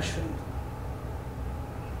 discussion?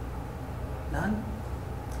 None?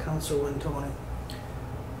 Councillor Wintoniw.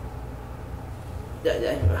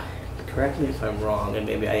 Correct me if I'm wrong, and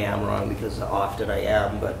maybe I am wrong because often I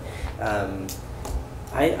am, but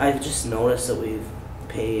I've just noticed that we've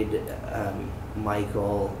paid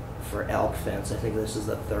Michael for elk fence. I think this is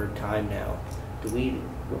the third time now. do we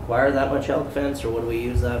require that much elk fence, or what do we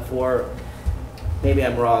use that for? Maybe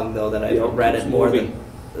I'm wrong though, that I've read it more than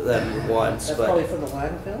once, That's but probably for the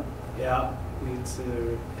landfill? Yeah, it's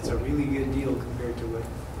a really good deal compared to what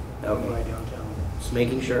we buy downtown. just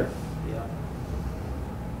making sure. Yeah.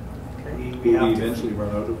 Okay. We Will we have to. eventually run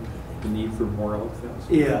out of the need for more elk fence?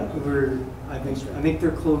 Yeah, I think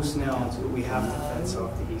they're close now, but we have to fence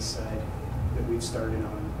off the east side that we've started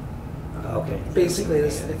on. Okay. Basically,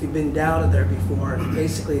 if you've been down in there before,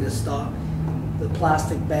 basically to stop the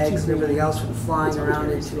plastic bags and everything else from flying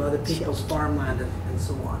around into other people's farmland and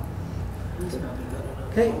so on.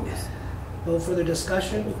 Okay, no further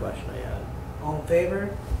discussion? Any question I had? All in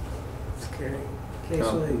favor? It's carried. Okay,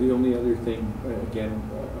 so The only other thing, again,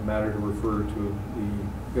 a matter to refer to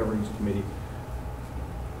the governance committee.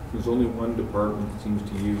 There's only one department that seems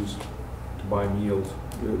to use to buy meals.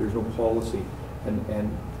 There's no policy,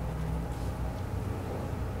 and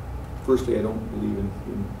firstly, I don't believe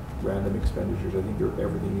in random expenditures. I think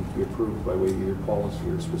everything needs to be approved by way of either policy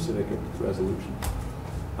or specific resolution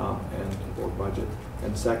or budget.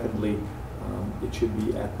 And secondly, it should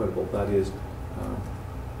be equitable. That is,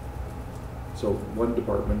 so one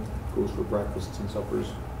department goes for breakfasts and suppers.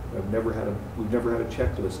 We've never had a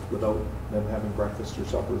checklist without them having breakfast or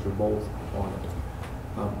suppers or both on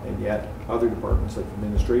it. And yet, other departments like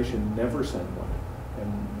administration never send one,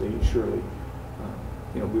 and they surely.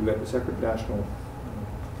 We've got the National,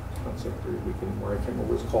 not Secretary Week anymore, I can't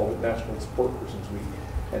remember what it's called, but National Support Persons Week.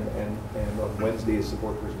 And on Wednesday is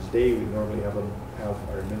Support Persons Day. We normally have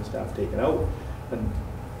our admin staff taken out and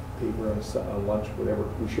paper on lunch, whatever.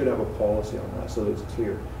 We should have a policy on that so that it's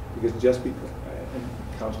clear. Because just because, and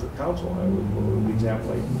Councillor the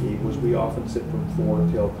example I gave was we often sit from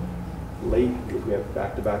 4 till late because we have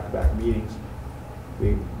back-to-back meetings.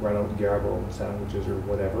 We run out and grab our own sandwiches or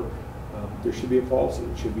whatever. There should be a policy.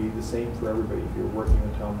 It should be the same for everybody. If you're working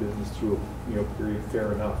in town business through a meal period,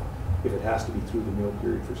 fair enough. If it has to be through the meal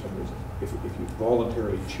period for some reason. If you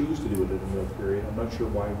voluntarily choose to do it in a meal period, I'm not sure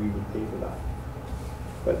why we would pay for that.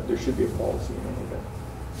 But there should be a policy in any event.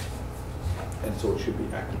 And so it should be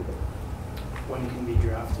equitable. One can be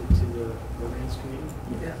drafted to the governance committee.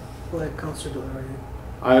 yeah, go ahead, Councillor Delaurier.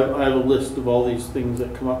 I have a list of all these things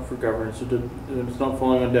that come up for governance. It's not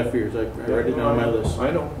falling on deaf ears. I write it down on my list.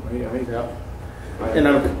 I know. And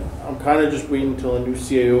I'm kind of just waiting until a new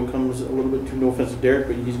CIO comes a little bit too. No offense to Derek,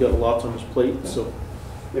 but he's got lots on his plate. So,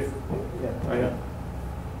 I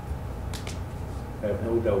have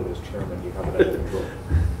no doubt as chairman you have it under control.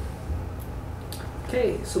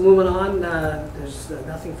 Okay, so moving on, there's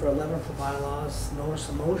nothing for 11 for bylaws, notice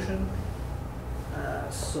of motion.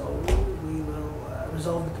 So we will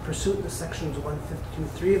resolve that the pursuit of the sections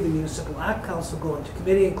 152.3 of the Municipal Act, Council go into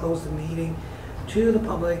committee and close the meeting to the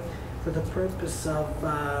public for the purpose of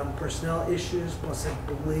personnel issues, plus I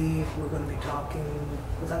believe we're going to be talking,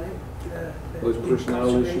 was that it? Those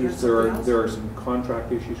personnel issues, there are some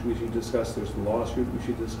contract issues we should discuss, there's a lawsuit we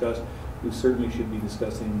should discuss. We certainly should be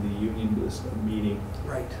discussing the union meeting.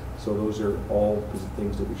 Right. So those are all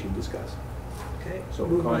things that we should discuss. Okay. So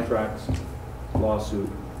contracts, lawsuit,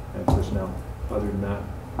 and personnel. Other than that,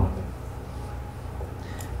 nothing.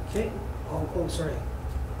 Okay. Oh, sorry.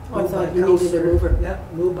 I thought you needed a mover. Yeah,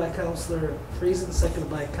 moved by Councillor Friesen, seconded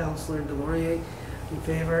by Councillor Delaurier. In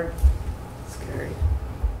favor? It's carried.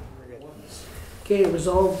 Okay,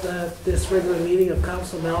 resolved that this regular meeting of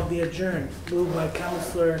council now be adjourned. Moved by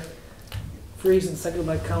Councillor Friesen, seconded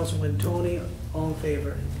by Councillor Wintoniw. All in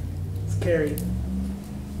favor? It's carried.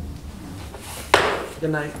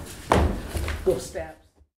 Good night. We'll stab.